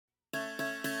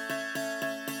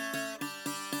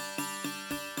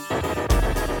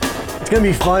going to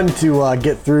be fun to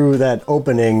get through that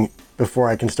opening before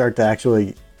I can start to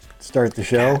actually start the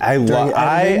show.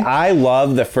 I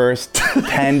love the first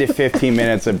 10 to 15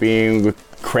 minutes of being with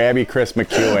crabby Chris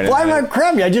McEwen. Why am I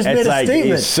crabby? I just made a statement.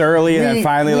 He's surly and then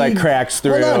finally cracks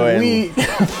through. Hold on,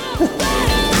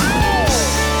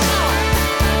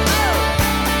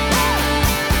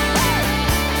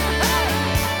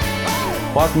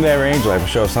 Welcome to That Range Life, a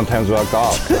show sometimes about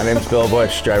golf. My name's Bill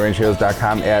Butch,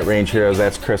 DriveRangeHeroes.com, at Range Heroes,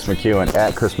 that's Chris McEwen,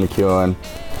 at Chris McEwen,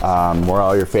 where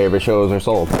all your favorite shows are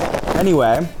sold.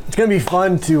 Anyway. It's going to be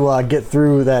fun to get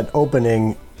through that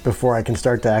opening before I can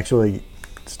start to actually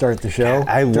start the show.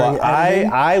 I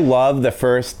love the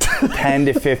first 10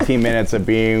 to 15 minutes of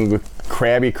being with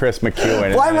crabby Chris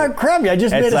McEwen. Why am I crabby? I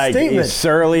just made a statement. He's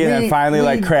surly and then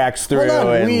finally cracks through. Hold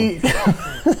on,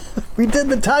 we did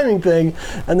the timing thing,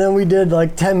 and then we did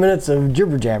like 10 minutes of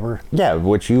jibber jabber. Yeah,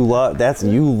 which you love.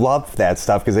 You love that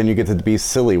stuff because then you get to be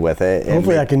silly with it.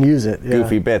 Hopefully, I can use it. Yeah.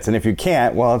 Goofy bits, and if you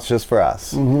can't, well, it's just for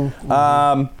us.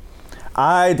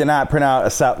 I did not print out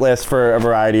a set list for a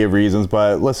variety of reasons,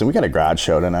 but listen, we got a garage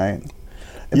show tonight.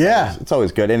 It's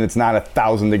always good, and it's not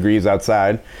 1,000 degrees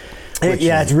outside.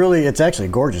 It's actually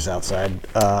gorgeous outside.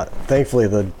 Thankfully,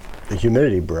 the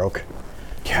humidity broke.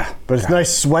 Yeah. But it's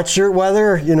nice sweatshirt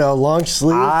weather, long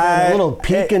sleeve, and a little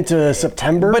peek into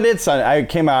September. But I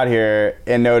came out here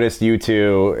and noticed you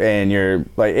two, and you're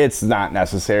like, it's not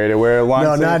necessary to wear a long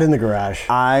sleeve. No, not in the garage.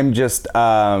 I'm just,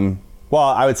 I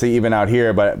would say even out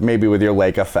here, but maybe with your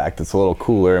lake effect, it's a little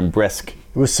cooler and brisk. It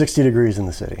was 60 degrees in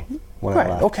the city when I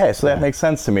left. Okay, so that makes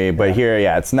sense to me. But here,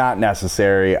 it's not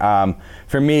necessary.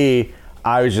 For me,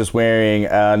 I was just wearing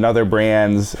another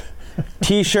brand's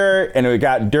t-shirt, and it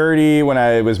got dirty when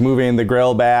I was moving the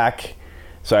grill back.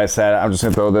 So I said, I'm just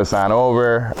going to throw this on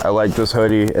over. I like this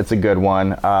hoodie. It's a good one.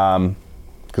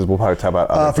 Because we'll probably talk about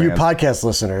other for you podcast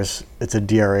listeners, it's a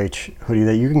DRH hoodie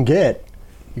that you can get.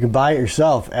 You can buy it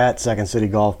yourself at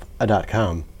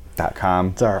secondcitygolf.com.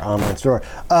 It's our online store.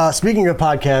 Speaking of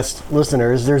podcast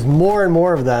listeners, there's more and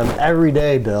more of them every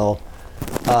day, Bill.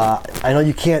 I know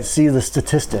you can't see the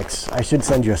statistics. I should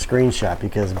send you a screenshot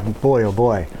because, boy, oh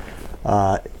boy,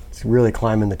 it's really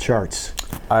climbing the charts.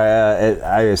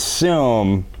 I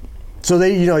assume. So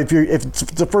if it's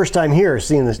the first time here,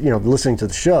 seeing this, listening to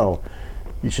the show,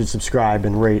 you should subscribe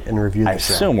and rate and review the show. I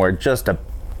assume we're just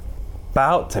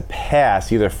about to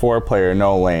pass either foreplay or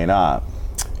no laying up.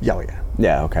 Yeah.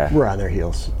 Yeah. Okay. We're on their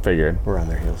heels. Figured. We're on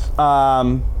their heels.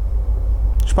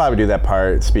 Should probably do that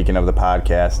part. Speaking of the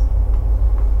podcast,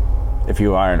 if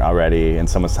you aren't already, and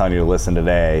someone's telling you to listen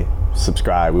today,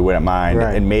 subscribe. We wouldn't mind,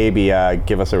 and maybe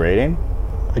give us a rating.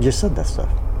 I just said that stuff.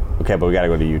 Okay, but we got to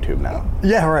go to YouTube now.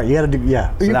 Yeah, right. You got to do.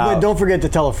 Yeah. So now, don't forget to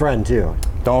tell a friend too.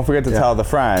 Don't forget to tell the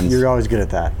friends. You're always good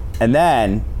at that. And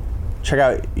then check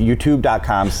out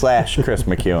youtube.com/Chris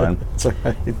McEwen. That's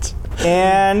right.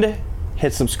 And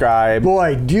hit subscribe.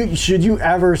 Boy, should you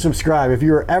ever subscribe? If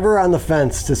you were ever on the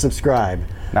fence to subscribe,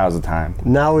 now's the time.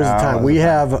 Now is the time. We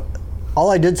have. All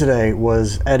I did today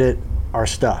was edit our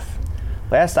stuff.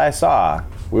 Last I saw,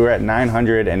 we were at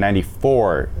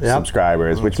 994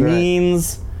 subscribers, which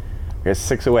means we're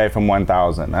 6 away from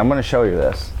 1,000. I'm going to show you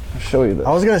this. I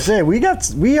was going to say,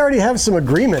 we already have some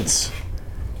agreements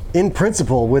in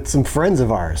principle with some friends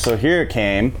of ours. So here it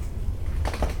came.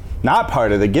 Not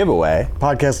part of the giveaway.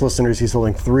 Podcast listeners, he's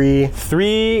holding three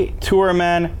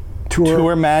Tourmen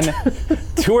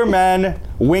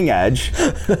Wing Edge.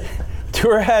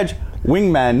 Tour Edge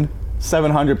Wingman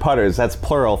 700 putters. That's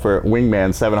plural for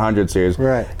Wingman 700 series.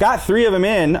 Right. Got 3 of them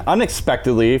in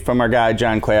unexpectedly from our guy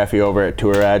John Claffey over at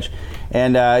Tour Edge.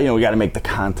 And we got to make the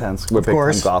contents. We're big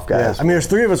time golf guys. Yeah. I mean, there's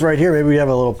 3 of us right here. Maybe we have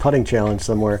a little putting challenge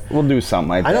somewhere. We'll do something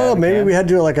like that. I don't know. Maybe we had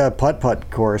to do like a putt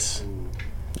course.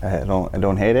 I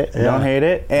don't hate it. I don't hate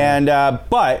it. And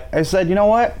but I said, you know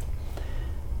what?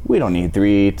 We don't need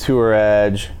 3 Tour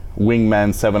Edge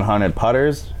Wingman 700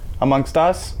 putters amongst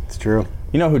us. It's true.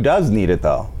 You know who does need it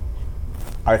though?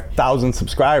 Our 1,000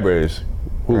 subscribers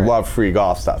who love free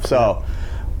golf stuff. So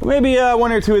maybe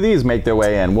 1 or 2 of these make their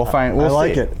way in. We'll find. We'll I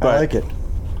like see. it. I like it.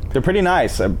 They're pretty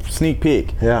nice. A sneak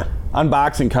peek. Yeah.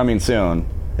 Unboxing coming soon.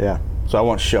 Yeah. So I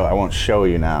won't show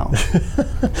you now.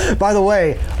 By the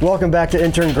way, welcome back to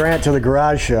Intern Grant to the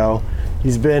Garage Show.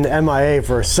 He's been MIA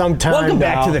for some time. Welcome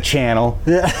back to the channel.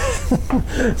 Yeah.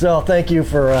 So thank you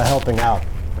for helping out.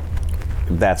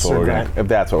 If that's what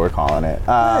we're calling it.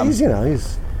 He's sitting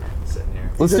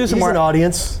here. Let's do some more an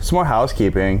audience. Some more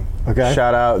housekeeping. Okay.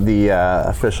 Shout out the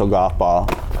official golf ball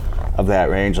of That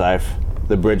Range Life,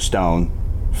 the Bridgestone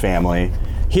family.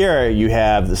 Here you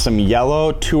have some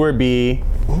yellow Tour B.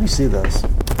 Let me see those.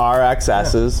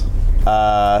 RXS's.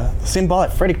 Same ball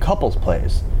that Freddie Couples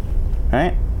plays.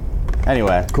 right?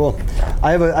 Anyway. Cool.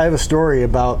 I have a story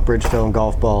about Bridgestone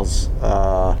golf balls,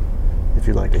 if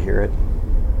you'd like to hear it.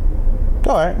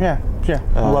 All right, yeah.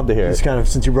 I'd love to hear Just it. kind of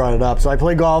since you brought it up. So I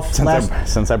play golf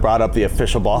Since I brought up the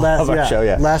official ball of our show,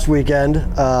 yeah. Last weekend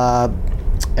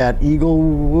at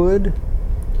Eaglewood.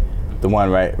 The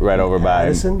one right over by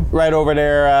Addison? right over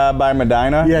there by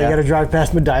Medina. Yeah, you got to drive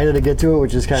past Medina to get to it,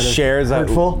 which is kind of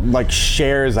hurtful.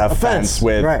 Shares a fence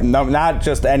with right. not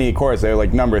just any course. They're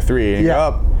like number 3. And you go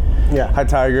up. Yeah. Hi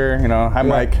Tiger, hi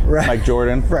Mike, Mike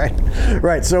Jordan.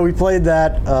 Right. So we played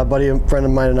that. A friend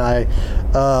of mine and I.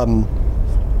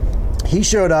 He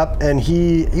showed up and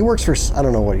he works for, I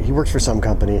don't know what, he works for some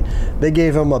company. They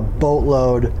gave him a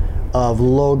boatload of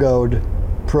logoed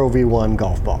Pro V1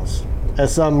 golf balls,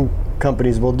 as some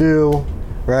companies will do,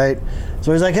 right?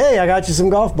 So he's like, hey, I got you some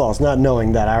golf balls, not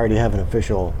knowing that I already have an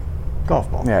official golf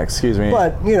ball. Yeah, excuse me.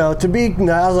 But,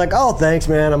 I was like, oh, thanks,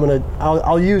 man.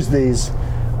 I'll use these.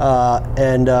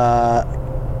 And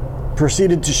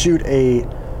proceeded to shoot a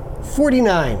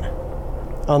 49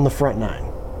 on the front 9.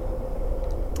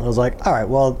 I was like, all right,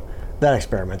 well, that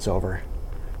experiment's over.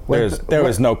 There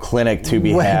was no clinic to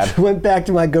be had. Went back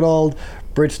to my good old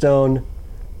Bridgestone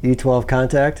E12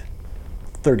 Contact,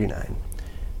 39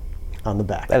 on the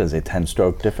back. That is a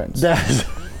 10-stroke difference.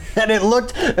 And it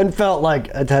looked and felt like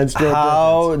a 10-stroke difference.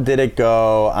 How did it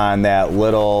go on that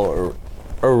little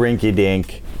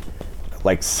rinky-dink,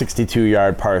 like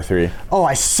 62-yard par 3? Oh,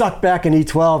 I sucked back an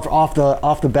E12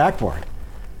 off the backboard.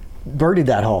 Birdied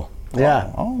that hole.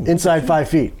 Yeah, inside 5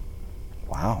 feet.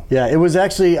 Wow. Yeah, it was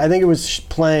actually, I think it was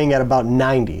playing at about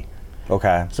 90.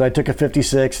 Okay. So I took a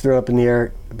 56, threw it up in the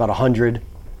air, about 100,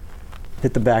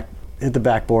 hit the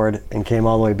backboard, and came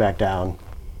all the way back down.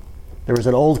 There was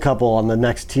an old couple on the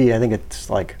next tee. I think it's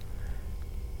like...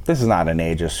 This is not an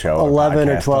ageist show. 11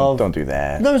 or 12. Don't do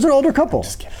that. There was an older couple.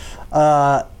 Just kidding.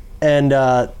 And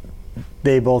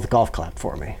they both golf clapped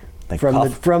for me.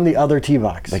 From the other tee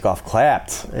box. They golf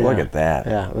clapped. Yeah. Look at that.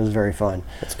 Yeah, it was very fun.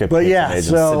 It's good. But yeah,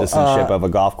 citizenship of a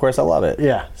golf course. I love it.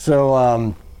 Yeah.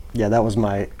 So that was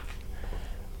my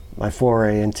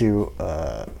foray into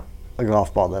a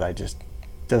golf ball that I just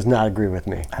does not agree with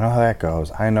me. I know how that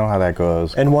goes.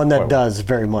 And one that does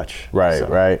very much. Right. So,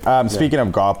 right. Speaking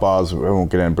of golf balls, we won't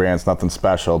get into brands. Nothing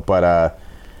special, but.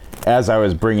 As I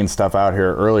was bringing stuff out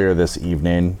here earlier this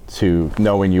evening to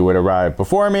know when you would arrive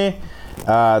before me,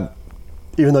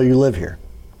 even though you live here,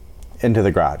 into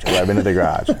the garage. I've been into the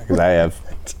garage because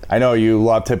I know you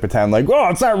love to pretend like, oh,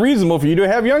 it's not reasonable for you to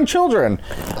have young children.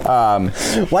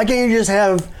 Why can't you just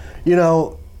have,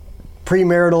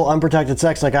 premarital unprotected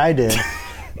sex like I did,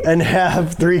 and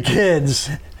have 3 kids,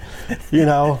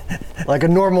 like a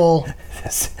normal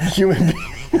human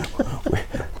being?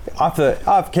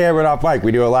 Off camera and off mic,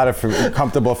 we do a lot of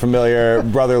comfortable, familiar,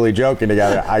 brotherly joking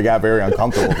together. I got very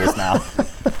uncomfortable just now.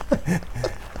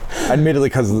 Admittedly,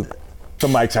 because the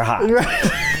mics are hot.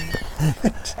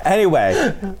 Right. Anyway,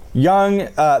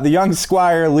 the young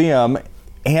Squire Liam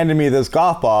handed me this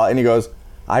golf ball, and he goes,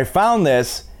 I found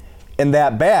this in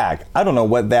that bag. I don't know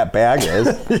what that bag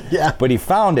is, yeah. But he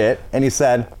found it, and he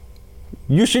said,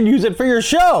 you should use it for your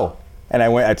show. And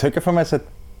I took it from him, I said,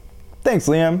 thanks,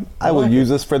 Liam. I will use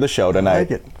this for the show tonight. I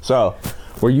like it. So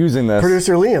we're using this.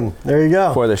 Producer Liam, there you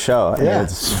go. For the show. Yeah. I mean,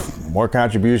 it's more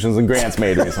contributions than Grant's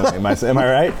made recently. Am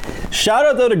I right? Shout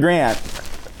out though to Grant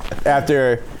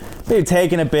after maybe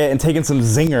taking a bit and taking some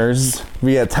zingers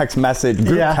via text message,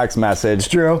 text message. It's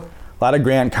true. A lot of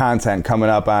Grant content coming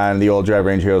up on the old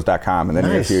DriveRangeHeroes.com in the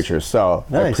near future. So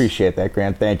I appreciate that,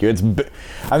 Grant. Thank you.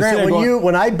 Grant,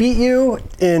 when I beat you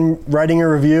in writing a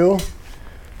review,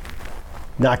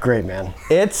 not great, man.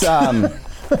 It's for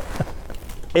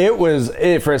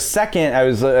a second I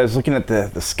was looking at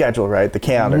the schedule, right? The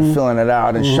calendar, filling it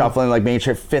out and shuffling, like making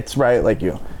sure it fits right, like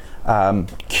you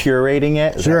curating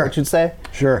it. Is that what you'd say?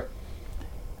 Sure.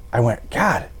 I went,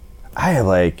 God,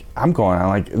 I'm going on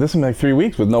like this is like 3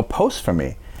 weeks with no posts from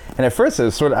me. And at first it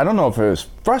was sort of, I don't know if it was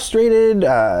frustrated,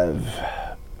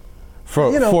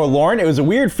 forlorn. It was a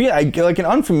weird feeling, like an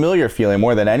unfamiliar feeling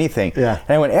more than anything. Yeah.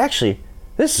 And I went, actually,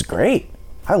 this is great.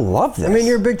 I love this. I mean,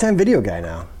 you're a big time video guy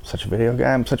now. Such a video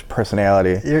guy. I'm such a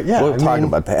personality. We'll talk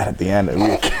about that at the end.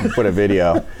 We put a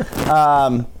video.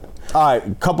 All right,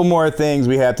 a couple more things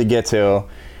we have to get to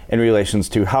in relations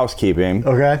to housekeeping.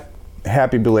 Okay.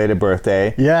 Happy belated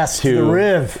birthday. Yes, to the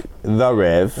Riv. The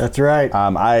Riv. That's right.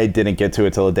 I didn't get to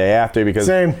it till the day after because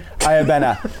Same. I have been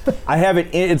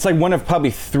it's like one of probably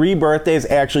 3 birthdays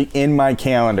actually in my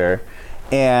calendar.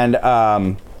 And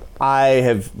I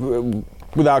have,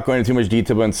 without going into too much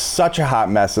detail, been such a hot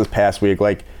mess this past week.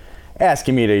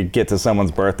 asking me to get to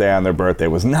someone's birthday on their birthday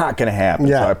was not going to happen.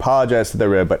 Yeah. So I apologize to the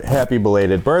rib, but happy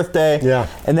belated birthday. Yeah.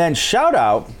 And then shout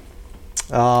out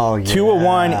to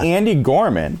one Andy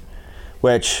Gorman,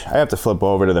 which I have to flip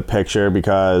over to the picture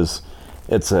because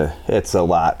it's a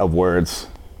lot of words.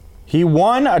 He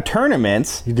won a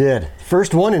tournament. He did.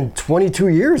 First one in 22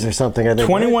 years or something, I think.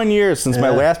 21 years since my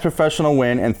last professional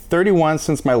win, and 31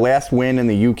 since my last win in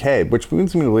the UK, which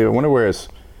leads me to believe, I wonder where his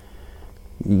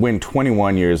win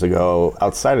 21 years ago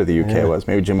outside of the UK was.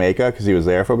 Maybe Jamaica, because he was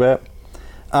there for a bit.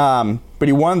 But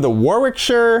he won the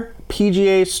Warwickshire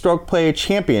PGA Stroke Play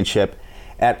Championship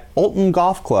at Oulton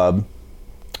Golf Club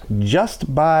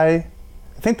just by,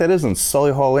 I think that is in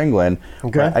Solihull, England,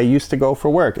 where I used to go for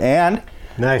work. And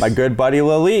my good buddy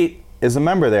Lalit is a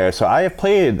member there. So I have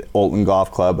played Oulton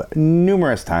Golf Club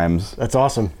numerous times. That's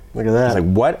awesome. Look at that. It's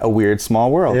like, what a weird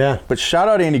small world. Yeah. But shout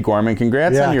out Andy Gorman.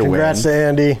 Congrats on your congrats win. to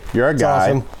Andy. You're a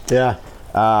guy. Awesome.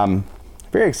 Yeah.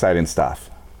 Very exciting stuff.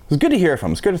 It was good to hear from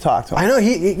him. It's good to talk to him. I know.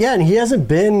 And he hasn't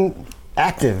been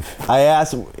active. I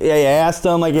asked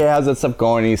him, like, how's that stuff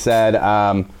going? And he said,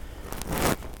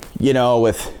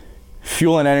 with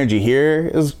fuel and energy here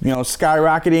is,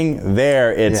 skyrocketing.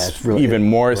 There, it's really, even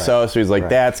more so. So he's like,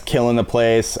 that's killing the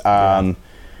place.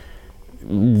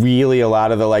 Really, a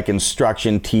lot of the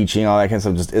instruction, teaching, all that kind of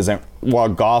stuff just isn't. While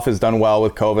golf has done well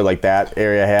with COVID, like that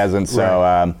area hasn't. So,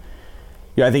 I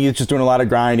think he's just doing a lot of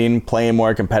grinding, playing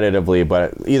more competitively.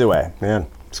 But either way, man,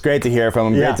 it's great to hear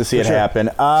from him. Great to see it happen.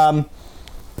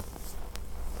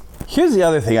 Here's the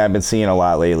other thing I've been seeing a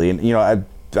lot lately, and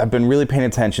I've been really paying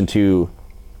attention to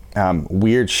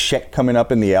weird shit coming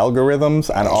up in the algorithms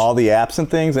on all the apps and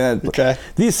things. And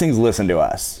these things listen to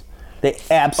us. They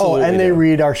absolutely and they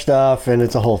read our stuff, and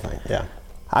it's a whole thing. Yeah.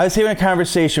 I was having a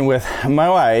conversation with my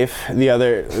wife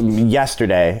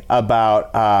yesterday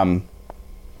about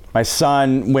my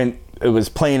son when it was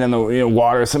playing in the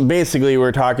water. So basically, we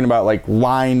were talking about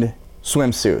lined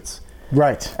swimsuits.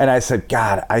 Right. And I said,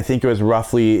 God, I think it was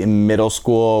roughly in middle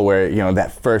school where,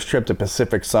 that first trip to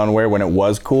Pacific Sunwear when it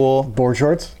was cool. Board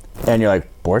shorts? And you're like,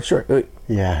 board shorts?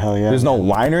 Yeah, hell yeah. There's no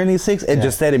liner in these things? And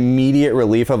just that immediate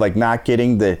relief of not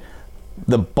getting the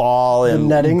ball and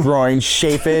groin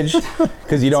shapage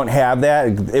because you don't have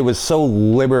that. It was so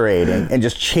liberating and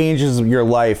just changes your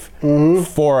life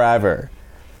forever.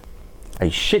 I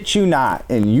shit you not.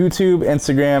 In YouTube,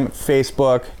 Instagram,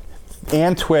 Facebook,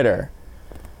 and Twitter,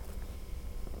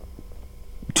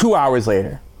 2 hours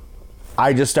later,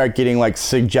 I just start getting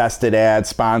suggested ads,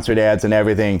 sponsored ads, and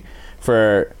everything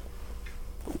for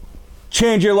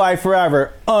change your life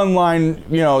forever, online,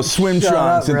 swim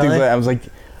trunks and things like that. I was like,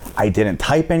 I didn't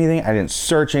type anything, I didn't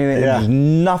search anything. There's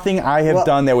nothing I have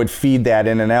done that would feed that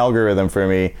in an algorithm for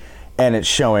me, and it's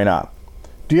showing up.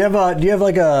 Do you have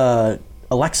a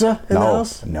Alexa in the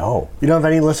house? No. You don't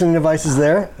have any listening devices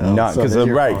there? No, because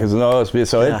these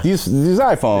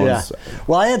iPhones. Yeah.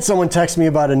 Well, I had someone text me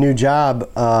about a new job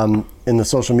in the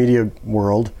social media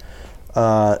world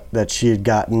that she had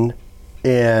gotten,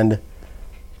 and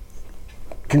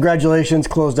congratulations,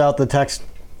 closed out the text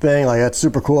thing. That's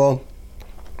super cool.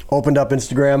 Opened up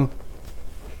Instagram.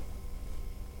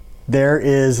 There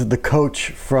is the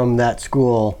coach from that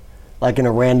school, in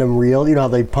a random reel. You know how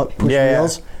they push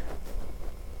reels? Yeah.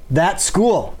 That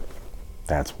school.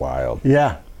 That's wild.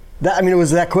 Yeah. It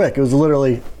was that quick. It was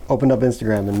literally opened up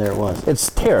Instagram and there it was. It's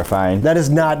terrifying. That is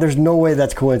not, there's no way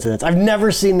that's coincidence. I've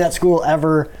never seen that school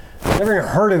ever, never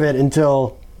heard of it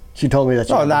until she told me that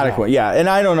she not a coincidence. Yeah, and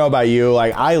I don't know about you.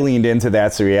 I leaned into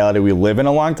that's the reality we live in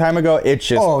a long time ago. It's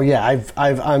just. Oh, yeah.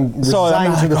 I'm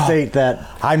resigned to the fate that.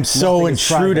 I'm so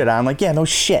intruded on. No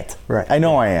shit. Right. I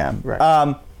know I am.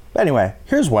 Right. Anyway,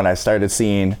 here's one I started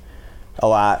seeing a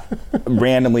lot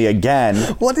randomly again.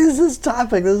 What is this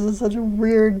topic? This is such a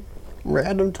weird,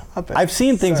 random topic. I've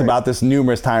seen things about this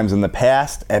numerous times in the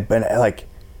past, but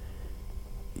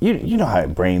you know how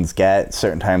brains get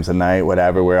certain times of night,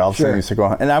 whatever, where all of a sudden you start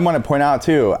going. And I want to point out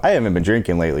too, I haven't been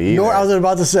drinking lately either. I was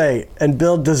about to say, and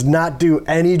Bill does not do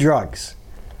any drugs.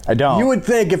 I don't. You would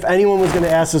think if anyone was going to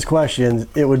ask this question,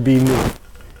 it would be me.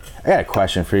 I got a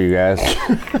question for you guys.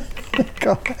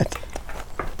 Go ahead.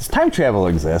 Does time travel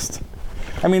exist?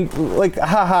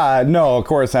 No, of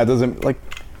course not. Doesn't,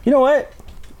 you know what?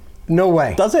 No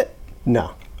way. Does it?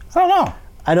 No. I don't know.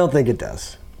 I don't think it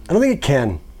does. I don't think it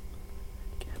can.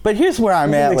 But here's where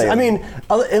I'm at lately.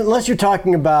 Unless you're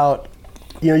talking about,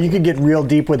 you could get real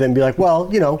deep with it and be like, well,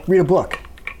 read a book.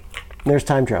 And there's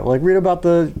time travel. Read about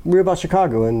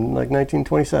Chicago in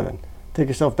 1927. Take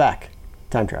yourself back.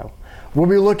 Time travel. When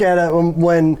we look at it,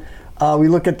 when we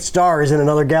look at stars in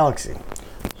another galaxy.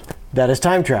 That is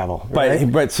time travel. Right?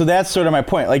 But so that's sort of my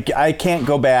point. Like, I can't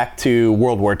go back to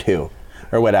World War II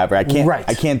or whatever. I can't. Right.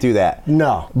 I can't do that.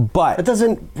 No. But it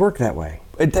doesn't work that way.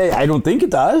 I don't think it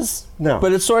does. No.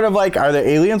 But it's sort of like, are there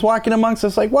aliens walking amongst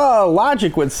us? Like, well,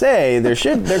 logic would say there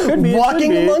could be.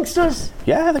 Walking amongst us?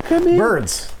 Yeah, there could be.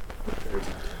 Birds.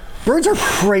 Birds are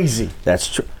crazy. That's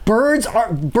true.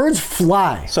 Birds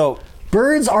fly. So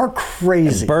birds are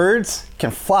crazy. Birds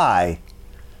can fly.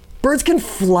 Birds can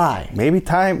fly. Maybe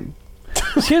time.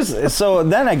 So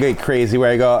then I get crazy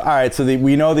where I go, all right, so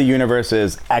we know the universe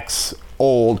is X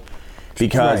old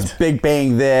because Big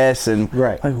Bang this and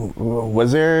right. Like,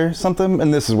 was there something?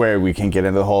 And this is where we can get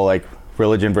into the whole like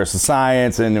religion versus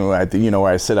science and you know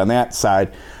where I sit on that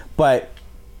side. But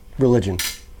religion.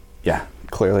 Yeah,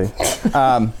 clearly.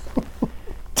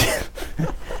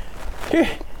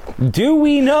 Do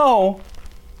we know?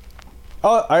 Oh,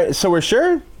 all right, so we're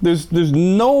sure? There's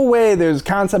no way there's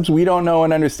concepts we don't know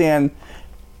and understand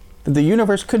that the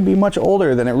universe could be much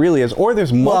older than it really is. Or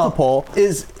there's multiple.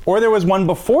 Or there was one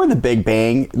before the Big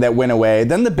Bang that went away,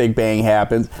 then the Big Bang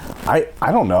happens. I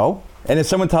don't know. And if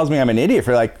someone tells me I'm an idiot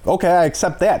for like, okay, I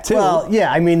accept that too. Well,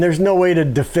 yeah, I mean, there's no way to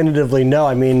definitively know.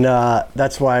 I mean,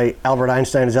 that's why Albert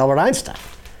Einstein is Albert Einstein.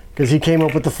 Because he came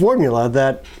up with the formula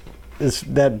that is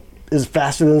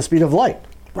faster than the speed of light.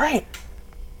 Right.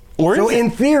 So in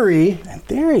theory,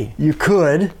 you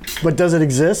could, but does it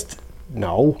exist?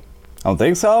 No. I don't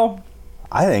think so.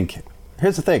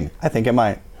 Here's the thing. I think it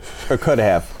might, or could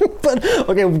have. But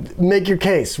okay, make your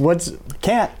case.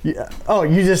 Can't. Oh,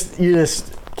 you just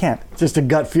can't. Just a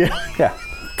gut feel. Yeah.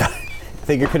 I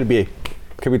think it could be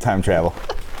time travel.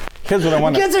 Here's what I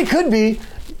want. You can't say could be.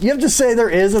 You have to say there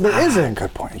is or there isn't.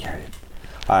 Good point.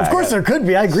 Of course there could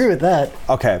be. I agree with that.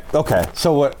 Okay.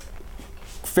 So what?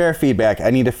 Fair feedback. I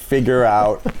need to figure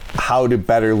out how to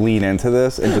better lean into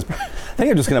this and I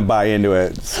think I'm just going to buy into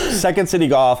it.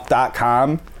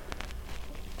 SecondCityGolf.com.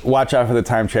 Watch out for the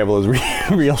time travel is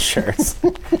real shirts.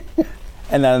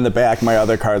 And then in the back, my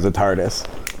other car is a TARDIS.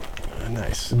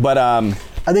 Nice. But I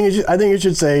think it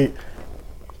should say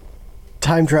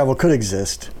time travel could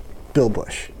exist. Bill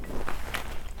Bush.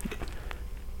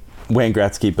 Wayne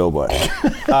Gretzky, Bill Bush.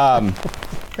 Yeah,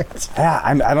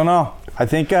 I don't know. I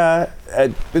think, and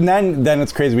then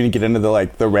it's crazy when you get into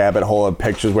the rabbit hole of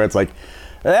pictures where it's like,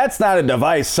 that's not a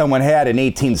device someone had in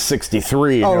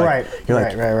 1863. Oh, right.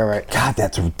 Right. God,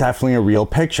 that's definitely a real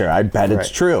picture. I bet it's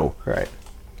true. Right.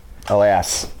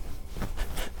 Alas.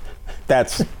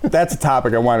 That's a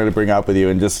topic I wanted to bring up with you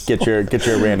and just get your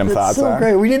random thoughts on.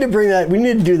 Great. We need to bring that. We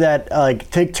need to do that. Like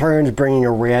take turns bringing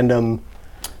a random.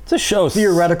 It's a show.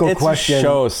 Theoretical question. It's a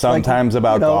show sometimes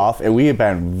about golf, and we have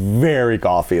been very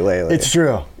golfy lately. It's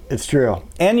true.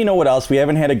 And you know what else? We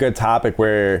haven't had a good topic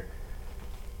where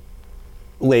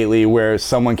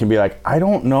someone can be like, I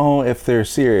don't know if they're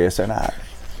serious or not.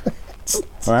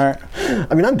 All right.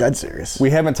 I mean, I'm dead serious. We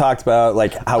haven't talked about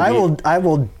how I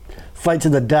will fight to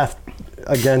the death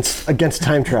against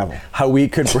time travel.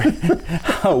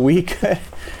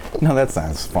 No, that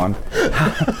sounds fun.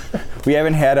 We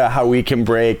haven't had how we can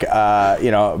break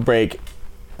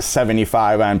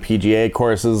 75 on PGA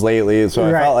courses lately, so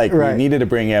I felt like we needed to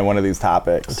bring in one of these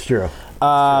topics. That's true.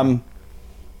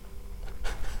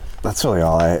 That's really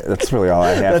all I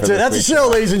had. That's the show,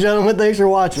 ladies and gentlemen. Thanks for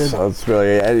watching. So it's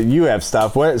really you have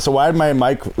stuff. So why did my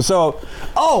mic? So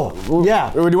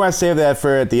yeah. Or do you want to save that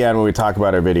for at the end when we talk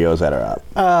about our videos that are up?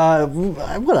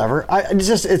 Whatever. It's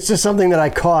just something that I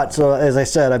caught. So as I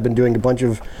said, I've been doing a bunch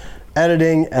of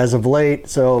editing as of late.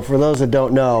 So for those that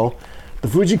don't know, the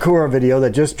Fujikura video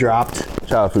that just dropped.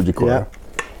 Shout out Fujikura. Yeah.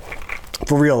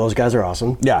 For real, those guys are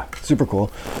awesome. Yeah. Super cool.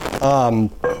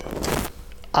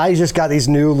 I just got these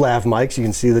new lav mics. You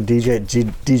can see the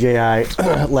DJI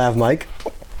lav mic.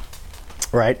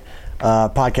 Right.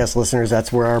 Podcast listeners,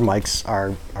 that's where our mics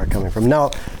are coming from.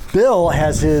 Now, Bill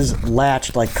has his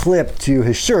latched clip to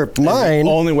his shirt. Mine.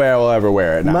 The only way I will ever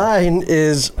wear it now. Mine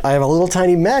is, I have a little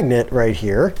tiny magnet right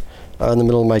here in the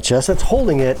middle of my chest that's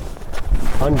holding it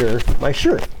under my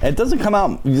shirt. It doesn't come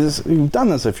out, you've done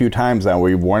this a few times now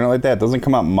where you've worn it like that. It doesn't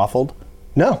come out muffled?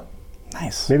 No.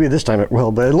 Nice. Maybe this time it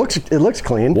will, but it looks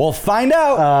clean. We'll find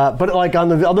out. But on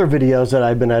the other videos that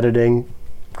I've been editing,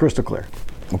 crystal clear.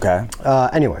 Okay.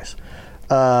 Anyways,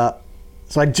 so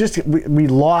we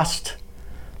lost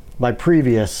my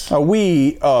previous.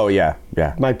 Yeah.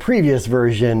 My previous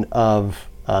version of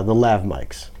the lav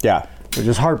mics. Yeah. Which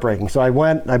is heartbreaking. So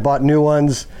I bought new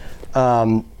ones,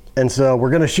 and so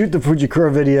we're gonna shoot the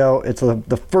Fujikura video. It's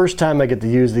the first time I get to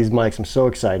use these mics. I'm so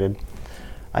excited.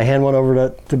 I hand one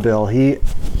over to Bill. You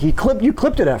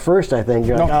clipped it at first, I think.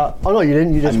 You're like, oh no, you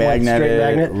didn't. You just went straight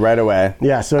magnet right away.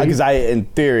 Yeah, so because I, in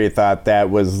theory, thought that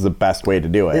was the best way to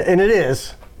do it, and it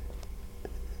is.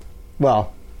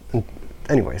 Well,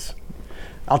 anyways,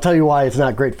 I'll tell you why it's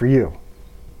not great for you.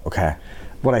 Okay.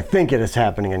 What I think it is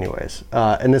happening, anyways,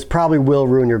 and this probably will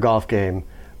ruin your golf game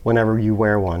whenever you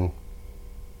wear one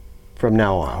from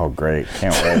now on. Oh, great!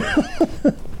 Can't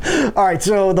wait. All right,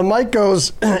 so the mic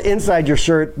goes inside your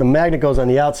shirt, the magnet goes on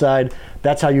the outside.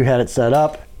 That's how you had it set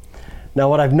up. Now,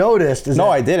 what I've noticed is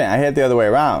I didn't. I had it the other way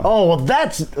around. Oh, well,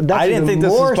 that's I didn't think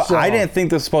this was. So. I didn't think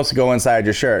this was supposed to go inside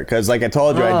your shirt because, like I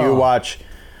told you,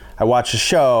 I watch a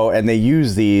show and they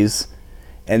use these,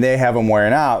 and they have them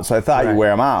wearing out. So I thought you wear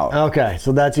them out. Okay,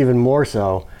 so that's even more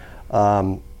so.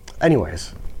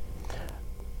 Anyways,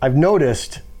 I've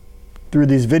noticed through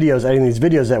these videos, editing these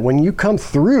videos, that when you come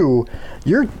through,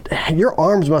 your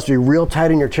arms must be real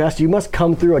tight in your chest. You must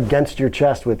come through against your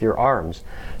chest with your arms,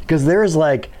 because there's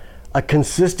like a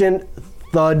consistent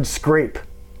thud scrape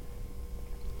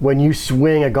when you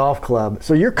swing a golf club.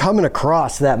 So you're coming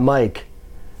across that mic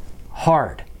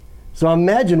hard. So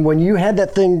imagine when you had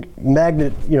that thing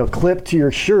magnet, clipped to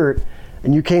your shirt,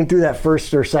 and you came through that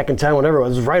first or second time, whatever it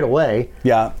was, right away.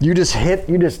 Yeah. You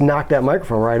just knocked that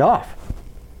microphone right off.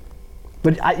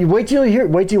 But wait till you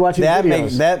watch these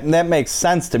videos. That makes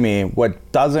sense to me.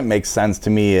 What doesn't make sense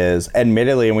to me is,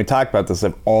 admittedly, and we talked about this,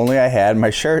 if only I had my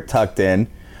shirt tucked in,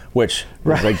 which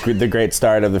was like the great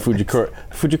start of the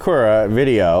Fujikura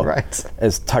video,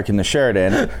 is tucking the shirt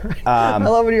in. I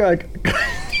love when you're like,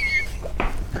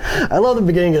 I love the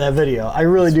beginning of that video. I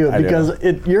really do, because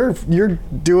you're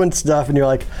doing stuff and you're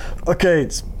like, okay,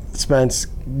 Spence,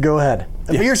 go ahead.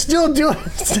 But you're still doing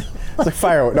it. It's like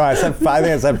fire. No, I think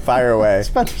I said fire away.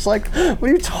 Spencer's like, what are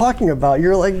you talking about?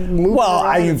 You're like moving. Well,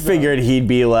 I figured he'd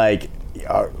be like,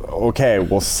 okay,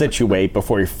 we'll situate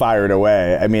before you fire it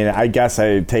away. I mean, I guess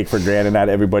I take for granted not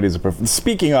everybody's a professional.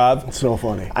 Speaking of, it's so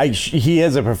funny. He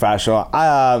is a professional.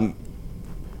 I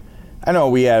know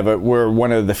we're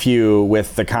one of the few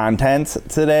with the content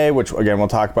today, which again we'll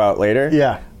talk about later.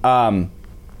 Yeah.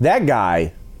 That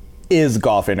guy is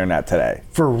golf internet today.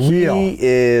 For real. He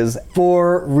is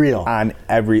for real. On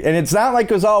every, and it's not like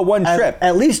it was all one trip.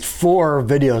 At least 4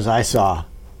 videos I saw.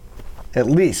 At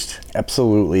least.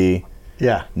 Absolutely.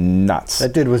 Yeah. Nuts.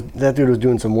 That dude was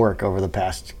doing some work over the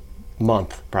past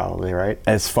month, probably, right?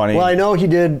 It's funny. Well, I know he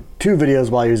did 2 videos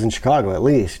while he was in Chicago, at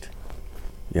least.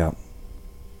 Yeah.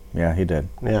 Yeah, he did.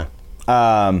 Yeah.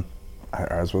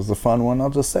 Ours was the fun one, I'll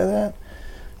just say that.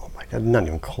 Oh my God, not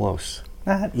even close.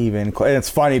 Not even close. And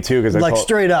it's funny too, because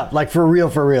straight up, like for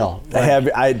real. I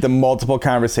have the multiple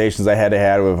conversations I had to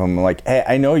have with him. Like, hey,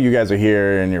 I know you guys are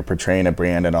here and you're portraying a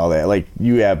brand and all that. Like,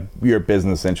 you have your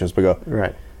business interests, but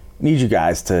right. Need you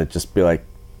guys to just be like,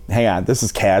 hang on, this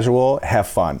is casual, have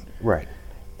fun. Right.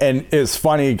 And it's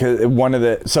funny because one of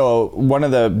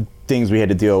the things we had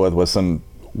to deal with was some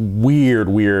weird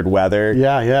weather.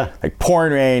 Yeah. Like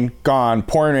pouring rain, gone,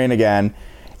 pouring rain again,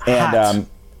 and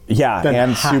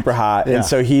super hot. Yeah. And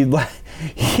so he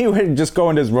would just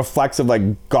go into his reflexive like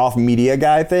golf media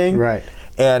guy thing. Right.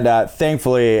 And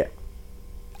thankfully,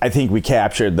 I think we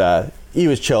captured he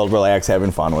was chilled, relaxed,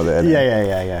 having fun with it.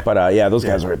 Yeah. But those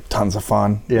guys were tons of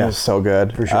fun. Yeah. It was so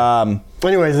good. For sure.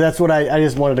 Anyways, that's what I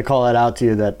just wanted to call that out to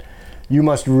you, that you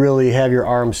must really have your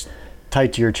arms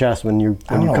tight to your chest when you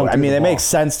come through I mean, the it ball. makes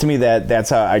sense to me that's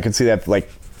how I could see that, like,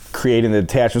 creating the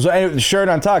detachment. So anyway, the shirt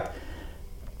untucked.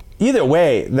 Either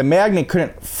way, the magnet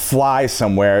couldn't fly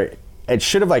somewhere. It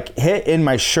should have like hit in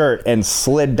my shirt and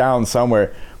slid down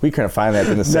somewhere. We couldn't find that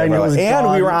in the same way.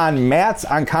 And we were on mats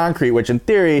on concrete, which in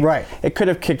theory, it could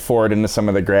have kicked forward into some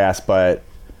of the grass, but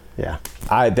yeah,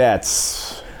 But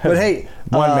hey,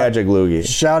 one magic loogie.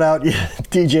 Shout out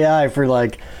DJI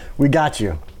for we got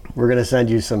you. We're gonna send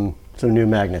you some new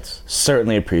magnets.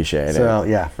 Certainly appreciate it. So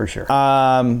yeah, for sure.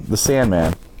 The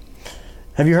Sandman.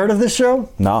 Have you heard of this show?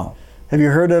 No. Have you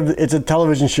heard of? It's a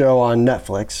television show on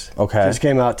Netflix. Okay. Just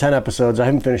came out, 10 episodes. I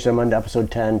haven't finished them. on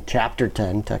episode 10, chapter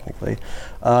 10, technically.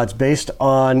 It's based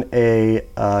on a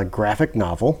graphic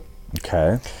novel.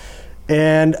 Okay.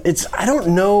 And I don't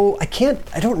know. I kind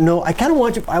of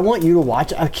want you. I want you to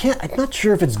watch it. I'm not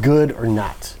sure if it's good or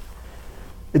not.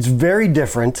 It's very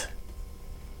different.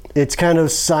 It's kind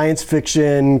of science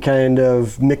fiction, kind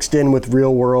of mixed in with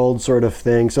real world sort of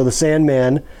thing. So the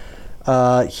Sandman,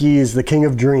 he's the king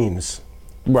of dreams.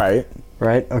 Right.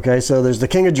 Okay. So there's the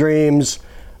king of dreams.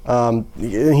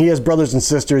 He has brothers and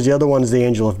sisters. The other one is the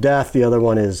angel of death. The other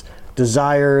one is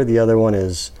desire. The other one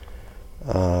is,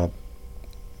 I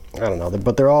don't know.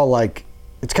 But they're all like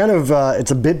it's kind of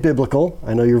it's a bit biblical.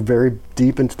 I know you're very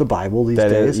deep into the Bible these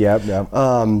days. Yep.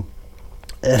 And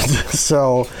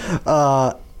so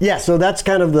so that's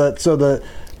kind of the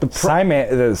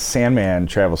Sandman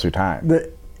travels through time.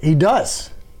 He does.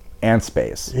 And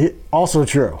space. Also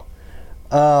true.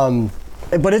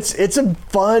 But it's a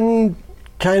fun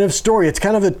kind of story. It's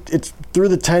kind of it's through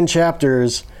the 10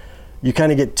 chapters, you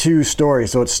kind of get 2 stories.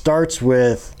 So it starts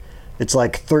with, it's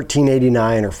like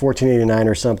 1389 or 1489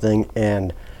 or something,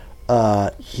 and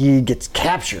he gets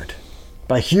captured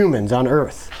by humans on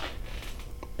Earth.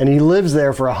 And he lives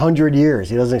there for 100 years.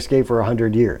 He doesn't escape for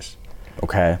 100 years.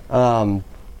 Okay.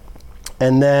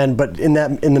 And then, but in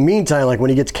the meantime, like when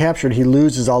he gets captured, he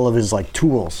loses all of his like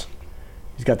tools.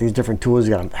 He's got these different tools.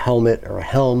 He's got a helmet, or a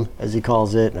helm, as he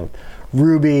calls it, and a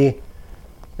ruby,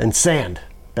 and sand,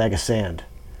 bag of sand.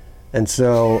 And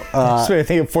so, I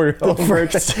think of the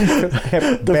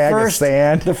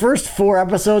first 4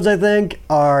 episodes, I think,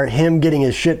 are him getting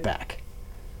his shit back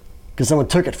because someone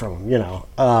took it from him,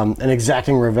 and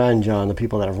exacting revenge on the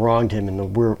people that have wronged him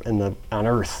on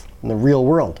Earth. In the real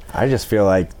world. I just feel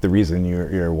like the reason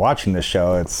you're watching this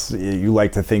show, it's you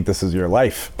like to think this is your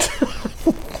life.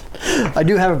 I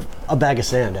do have a bag of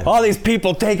sand. All these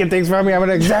people taking things from me, I'm going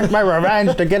to exact my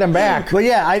revenge to get them back. But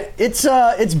yeah,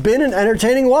 it's been an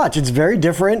entertaining watch. It's very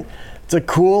different. It's a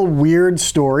cool, weird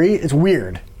story. It's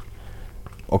weird.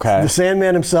 Okay. The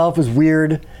Sandman himself is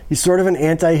weird. He's sort of an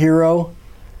anti-hero.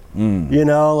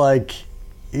 Like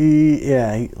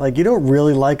you don't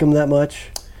really like him that much.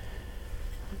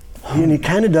 And he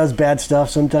kind of does bad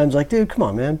stuff sometimes. Like, dude, come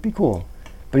on, man, be cool.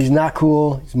 But he's not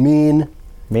cool. He's mean.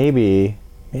 Maybe.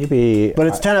 But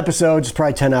it's 10 episodes. It's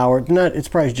probably 10 hours. It's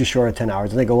probably just short of 10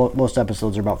 hours. I think most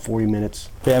episodes are about 40 minutes.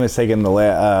 Fam is taking the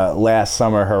last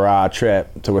summer hurrah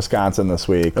trip to Wisconsin this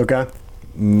week. Okay.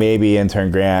 Maybe intern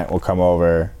Grant will come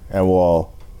over and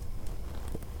we'll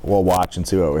watch and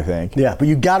see what we think. Yeah, but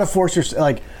you got to force yourself.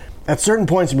 Like, at certain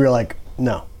points, you're like,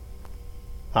 no,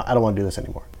 I don't want to do this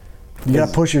anymore. You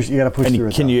gotta push through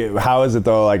it. How is it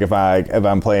though? Like if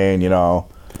I'm playing,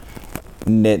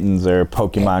 Nittins or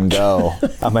Pokemon Go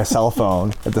on my cell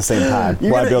phone at the same time,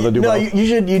 will I be able to do both?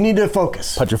 You need to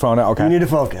focus. Put your phone out. Okay. You need to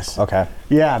focus. Okay.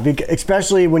 Yeah,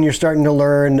 especially when you're starting to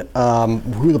learn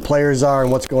who the players are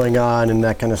and what's going on and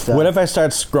that kind of stuff. What if I start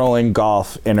scrolling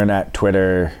golf, internet,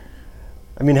 Twitter?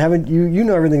 I mean, haven't you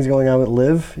know everything's going on with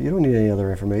Liv? You don't need any other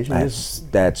information.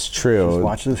 That's true. Just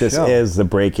watch this show. This is the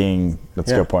breaking.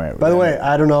 That's a good point. By the way,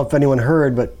 I don't know if anyone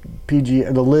heard, but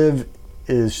the Liv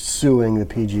is suing the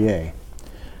PGA.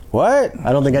 What?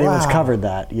 I don't think anyone's covered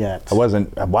that yet. I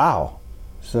wasn't. Wow.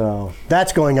 So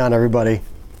that's going on, everybody.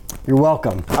 You're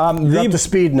welcome. You're up to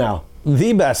speed now.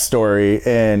 The best story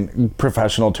in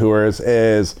professional tours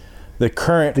is the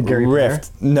current Gary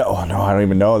rift. Player? No, I don't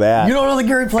even know that. You don't know the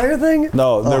Gary Player thing?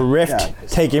 No, the rift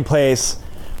taking place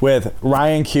with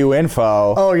Ryan Q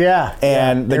Info. Oh yeah,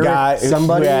 and the Eric guy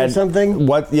somebody who had, or something.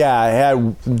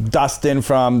 Had Dustin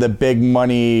from the Big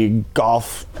Money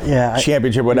Golf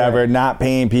Championship, whatever, not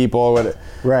paying people.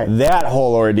 Right. That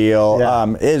whole ordeal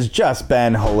has just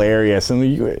been hilarious,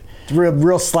 and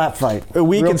real slap fight.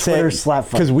 We can say slap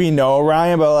fight because we know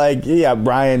Ryan, but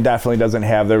Ryan definitely doesn't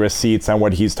have the receipts on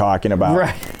what he's talking about.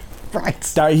 Right.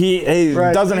 He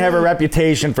doesn't have a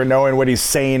reputation for knowing what he's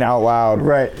saying out loud.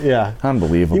 Right, yeah.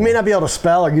 Unbelievable. He may not be able to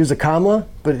spell or use a comma,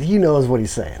 but he knows what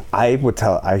he's saying. I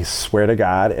swear to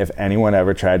God, if anyone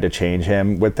ever tried to change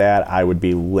him with that, I would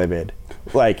be livid.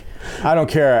 Like, I don't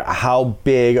care how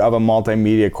big of a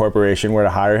multimedia corporation were to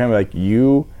hire him, like,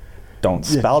 you don't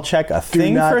spell check a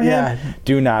thing for him. Yeah.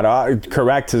 Do not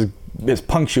correct his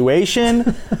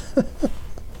punctuation.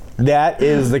 That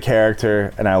is the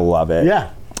character, and I love it.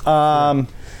 Yeah.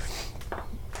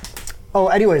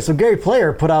 Anyway, so Gary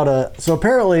Player put out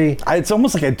apparently it's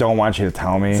almost like I don't want you to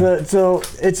tell me. So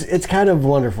it's kind of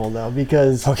wonderful though,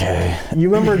 because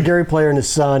you remember Gary Player and his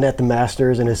son at the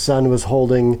Masters, and his son was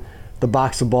holding the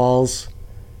box of balls.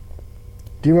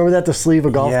 Do you remember that, the sleeve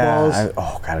of golf balls?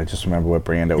 I just remember what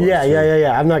brand it was.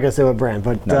 Yeah. I'm not gonna say what brand,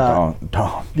 but don't.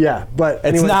 Yeah, but it's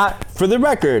anyway, not for the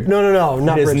record. No,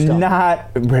 not Bridgestone. It's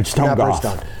not Bridgestone golf.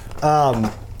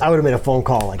 Bridgestone. I would have made a phone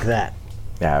call like that.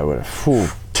 Yeah, I would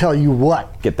have. Tell you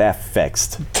what. Get that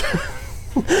fixed.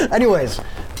 Anyways,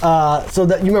 so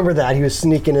that you remember that he was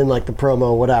sneaking in like the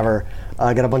promo, whatever.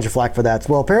 Got a bunch of flack for that.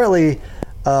 Well, apparently,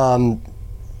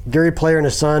 Gary Player and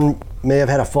his son may have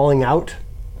had a falling out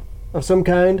of some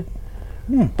kind.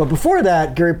 But before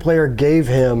that, Gary Player gave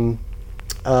him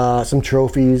some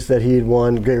trophies that he had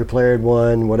won. Gary Player had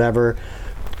won, whatever.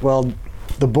 Well,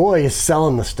 the boy is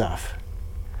selling the stuff.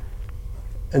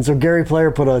 And so Gary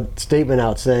Player put a statement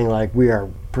out saying, like, we are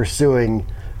pursuing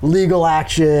legal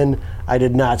action. I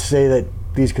did not say that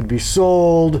these could be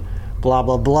sold. Blah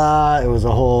blah blah. It was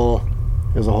a whole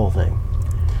thing.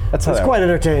 It's quite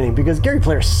entertaining because Gary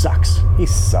Player sucks. He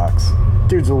sucks.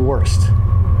 Dude's the worst.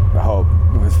 I hope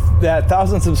that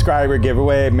 1,000 subscriber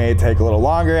giveaway may take a little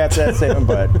longer after that statement,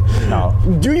 but no.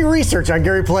 Do your research on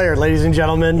Gary Player, ladies and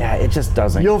gentlemen. Yeah, it just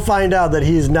doesn't. You'll find out that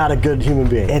he's not a good human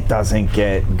being. It doesn't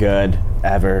get good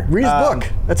ever. Read his book.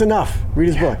 That's enough. Read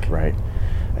his book. Right.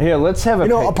 Here, let's have a.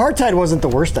 Apartheid wasn't the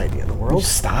worst idea in the world.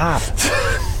 Stop.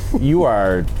 You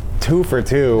are 2 for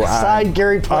 2 on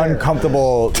Gary Player.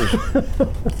 Uncomfortable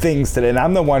things today, and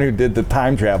I'm the one who did the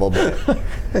time travel bit.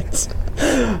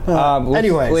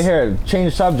 Anyways, here,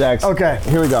 change subjects. Okay,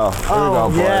 here we go.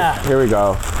 Boys. Yeah, here we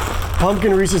go.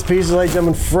 Pumpkin Reese's Pieces, ladies and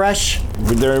gentlemen, fresh.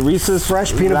 They're Reese's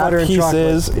fresh peanut butter and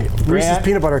pieces. Chocolate. Reese's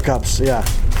peanut butter cups. Yeah.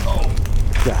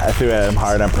 Yeah, I threw at him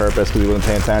hard on purpose because he wasn't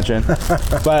paying attention.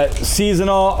 But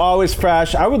seasonal, always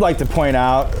fresh. I would like to point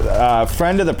out,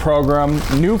 friend of the program,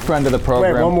 new friend of the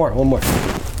program. Wait, one more.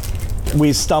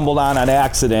 We stumbled on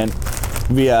accident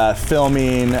via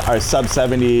filming our Sub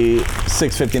 70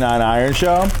 659 Iron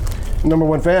Show. Number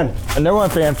one fan,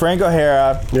 Frank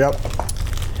O'Hara. Yep.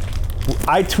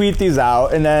 I tweet these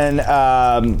out, and then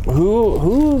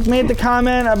who made the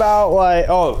comment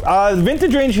about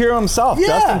Vintage Range Hero himself,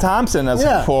 Justin Thompson.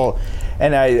 That's cool.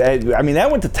 And I mean,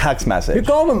 that went to text message. You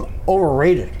called him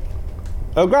overrated.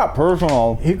 It got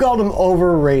personal. He called him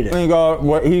overrated. And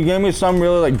he gave me some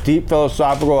really deep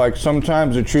philosophical,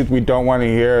 sometimes the truth we don't want to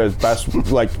hear is best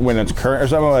when it's current or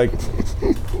something.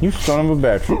 You son of a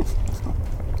bitch.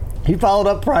 He followed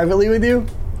up privately with you?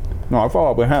 No, I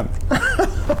followed up with him.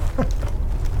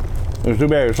 It's too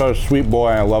bad. He's such a sweet boy,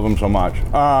 and I love him so much.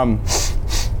 God,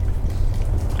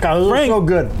 those are so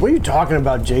good. What are you talking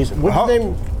about, Jason? What's his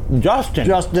name?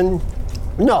 Justin.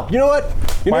 No, you know what?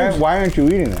 Why aren't you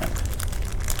eating that?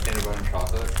 Candy bar and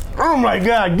chocolate. Oh my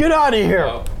God, get out of here.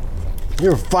 No.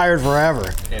 You're fired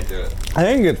forever. Can't do it. I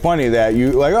think it's funny that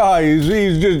you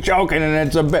he's just joking and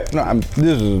it's a bit. No,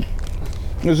 this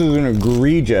is an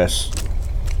egregious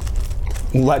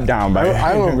letdown by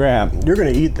Graham. You're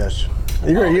gonna eat this.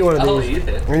 You're gonna eat one of these. I'll eat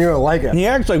it. And you're gonna like it. He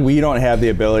acts like we don't have the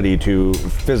ability to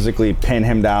physically pin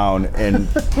him down and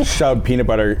shove peanut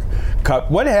butter cup.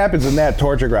 What happens in that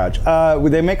torture garage?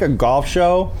 Would they make a golf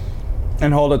show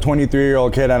and hold a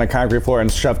 23-year-old kid on a concrete floor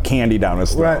and shove candy down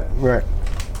his throat? Right.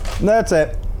 That's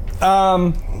it.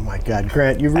 Oh my God,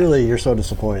 Grant, you're so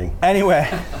disappointing. Anyway,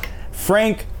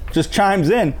 Frank just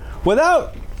chimes in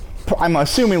without, I'm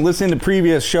assuming, listening to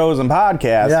previous shows and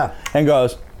podcasts, and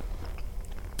goes,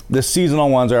 the seasonal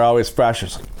ones are always fresh.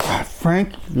 It's like, God,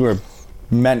 Frank, you were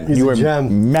meant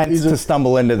to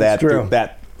stumble into that.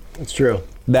 It's true.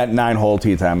 That 9-hole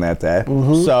tee time that day.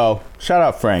 Mm-hmm. So shout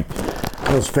out Frank.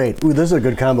 That was fate. Ooh, this is a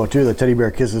good combo too. The Teddy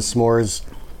Bear Kisses S'mores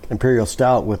Imperial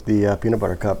Stout with the peanut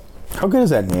butter cup. How good is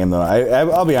that name though?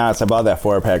 I'll be honest. I bought that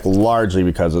 4-pack largely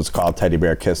because it's called Teddy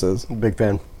Bear Kisses. Big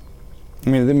fan. I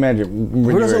mean, imagine.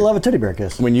 Who doesn't love a teddy bear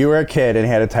kiss? When you were a kid and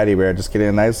had a teddy bear, just getting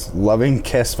a nice, loving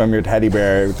kiss from your teddy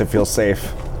bear to feel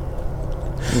safe.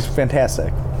 It's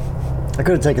fantastic. I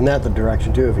could have taken that the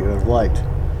direction too if you would have liked.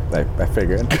 I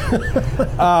figured.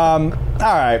 All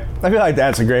right. I feel like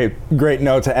that's a great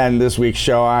note to end this week's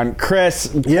show on.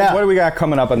 Chris, what do we got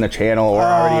coming up on the channel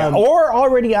or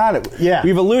already on it? Yeah.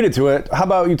 We've alluded to it. How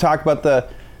about you talk about the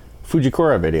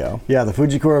Fujikura video? Yeah, the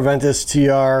Fujikura Ventus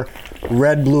TR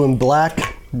red, blue, and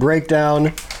black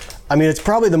breakdown. I mean, it's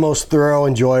probably the most thorough,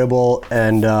 enjoyable,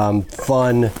 and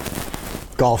fun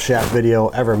golf shaft video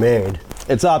ever made.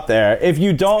 It's up there. If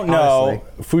you don't know,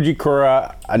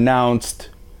 Fujikura announced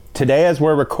today as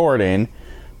we're recording,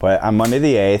 but on Monday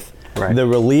the 8th, the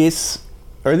release,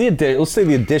 or let's say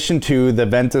the addition to the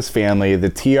Ventus family, the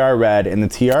TR Red and the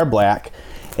TR Black,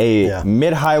 a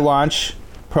mid-high launch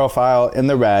profile in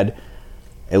the red,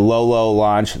 a low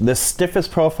launch, the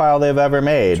stiffest profile they've ever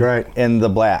made in the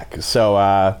black. So,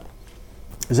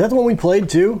 is that the one we played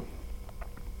too?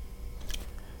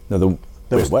 No,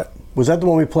 what? Was that the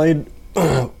one we played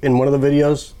in one of the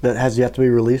videos that has yet to be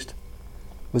released?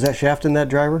 Was that shaft in that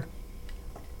driver?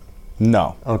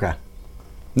 No. Okay.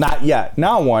 Not yet.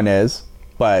 Now one is,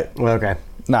 but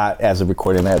not as of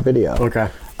recording that video. Okay.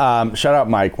 Shout out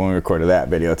Mike when we recorded that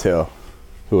video too,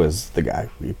 who was the guy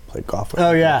we played golf with.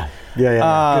 Oh yeah.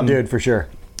 Good dude for sure.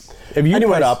 If you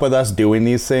put up with us doing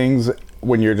these things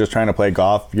when you're just trying to play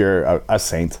golf, you're a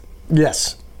saint.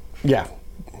 Yes. Yeah.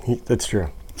 That's true.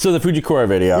 So the Fujikura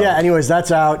video. Yeah, anyways, that's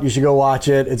out. You should go watch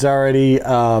it. It's already,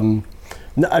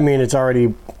 it's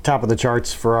already top of the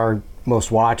charts for our most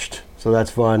watched, so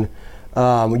that's fun.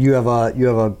 You have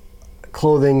a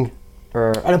clothing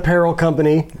or an apparel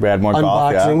company. Radmore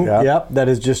Golf, unboxing. yeah. Yep, that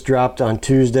has just dropped on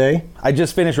Tuesday. I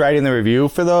just finished writing the review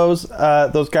for those.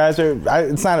 Those guys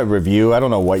it's not a review. I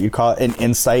don't know what you call it. An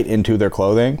insight into their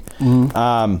clothing.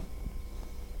 Mm-hmm.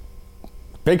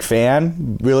 Big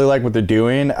fan. Really like what they're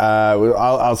doing.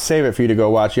 I'll save it for you to go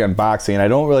watch the unboxing. I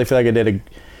don't really feel like I did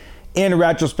in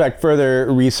retrospect, further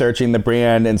researching the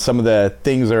brand and some of the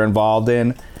things they're involved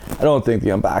in. I don't think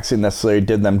the unboxing necessarily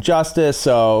did them justice.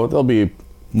 So there'll be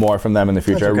more from them in the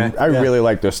future. Okay. I really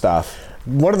like their stuff.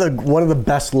 One of the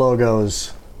best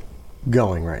logos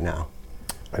going right now.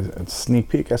 Sneak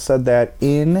peek. I said that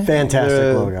in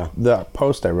fantastic logo. The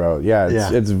post I wrote.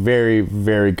 It's very,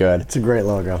 very good. It's a great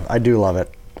logo. I do love it.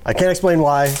 I can't explain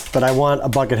why, but I want a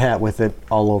bucket hat with it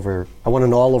all over. I want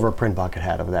an all over print bucket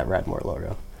hat of that Radmore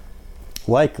logo.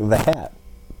 Like the hat,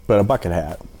 but a bucket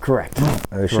hat. Correct.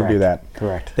 They should do that.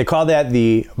 Correct. They call that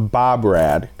the Bob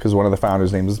Rad because one of the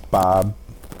founders' name is Bob.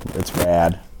 It's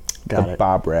Rad. Got the it.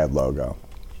 Bob Rad logo.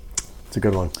 It's a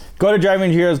good one. Go to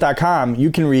drivingheroes.com.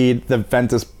 You can read the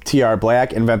Ventus TR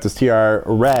Black and Ventus TR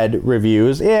Red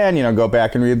reviews, and go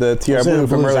back and read the TR Blue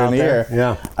from earlier in the year.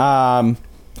 Yeah.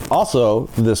 Also,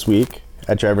 this week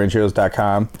at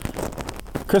drivingheroes.com,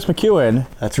 Chris McEwen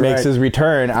makes his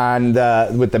return on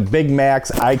with the Big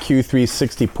Max IQ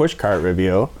 360 push cart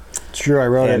review. It's true. I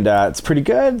wrote it, and it's pretty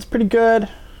good. It's pretty good,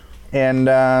 and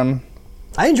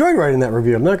I enjoyed writing that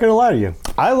review. I'm not going to lie to you.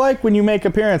 I like when you make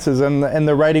appearances in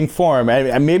the writing form.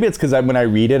 Maybe it's because when I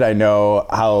read it, I know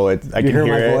how I can hear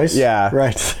my voice. Yeah,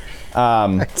 right.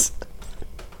 Right.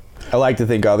 I like to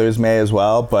think others may as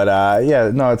well, but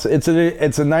it's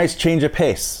a nice change of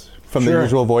pace from the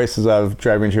usual voices of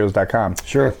drivingheroes.com.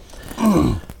 Sure.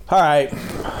 All right,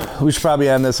 we should probably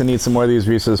end this and eat some more of these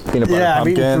Reese's peanut butter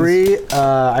pumpkins. Yeah, I've eaten 3.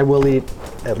 I will eat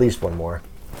at least one more.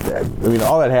 I mean,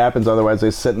 all that happens. Otherwise, they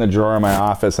sit in the drawer in my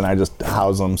office, and I just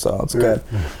house them. So it's good.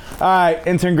 All right,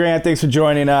 Intern Grant, thanks for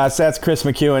joining us. That's Chris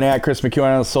McEwen at Chris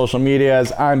McEwen on the social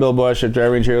medias. I'm Bill Bush at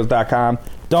drivingheroes.com.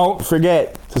 Don't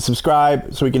forget to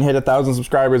subscribe so we can hit 1,000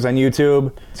 subscribers on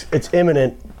YouTube. It's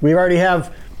imminent. We've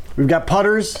got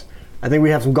putters. I think we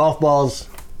have some golf balls.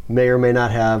 May or may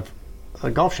not have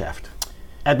a golf shaft.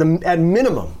 At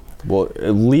minimum. Well,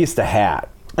 at least a hat.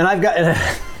 And I've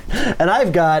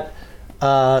got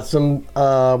some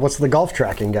what's the golf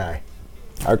tracking guy?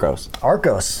 Arcos.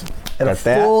 And got a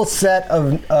full set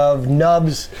of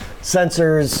nubs,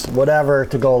 sensors, whatever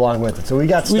to go along with it. So we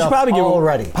got stuff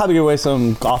ready. Probably give away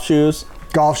some golf shoes.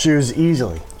 Golf shoes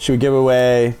easily. Should we give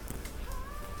away?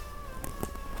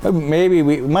 Maybe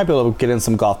we might be able to get in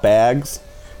some golf bags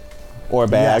or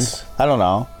bags. Yes. I don't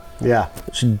know. Yeah.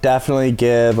 Should definitely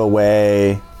give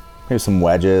away maybe some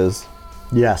wedges.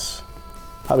 Yes.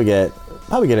 Probably get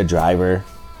a driver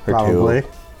or Probably. two.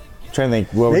 I'm trying to think.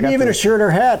 Well, maybe even a shirt or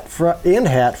hat from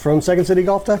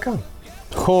SecondCityGolf.com.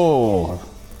 Cool.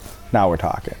 Now we're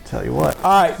talking. Tell you what.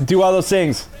 All right, do all those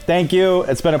things. Thank you.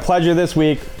 It's been a pleasure this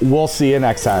week. We'll see you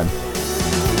next time.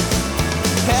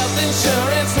 Health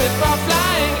insurance with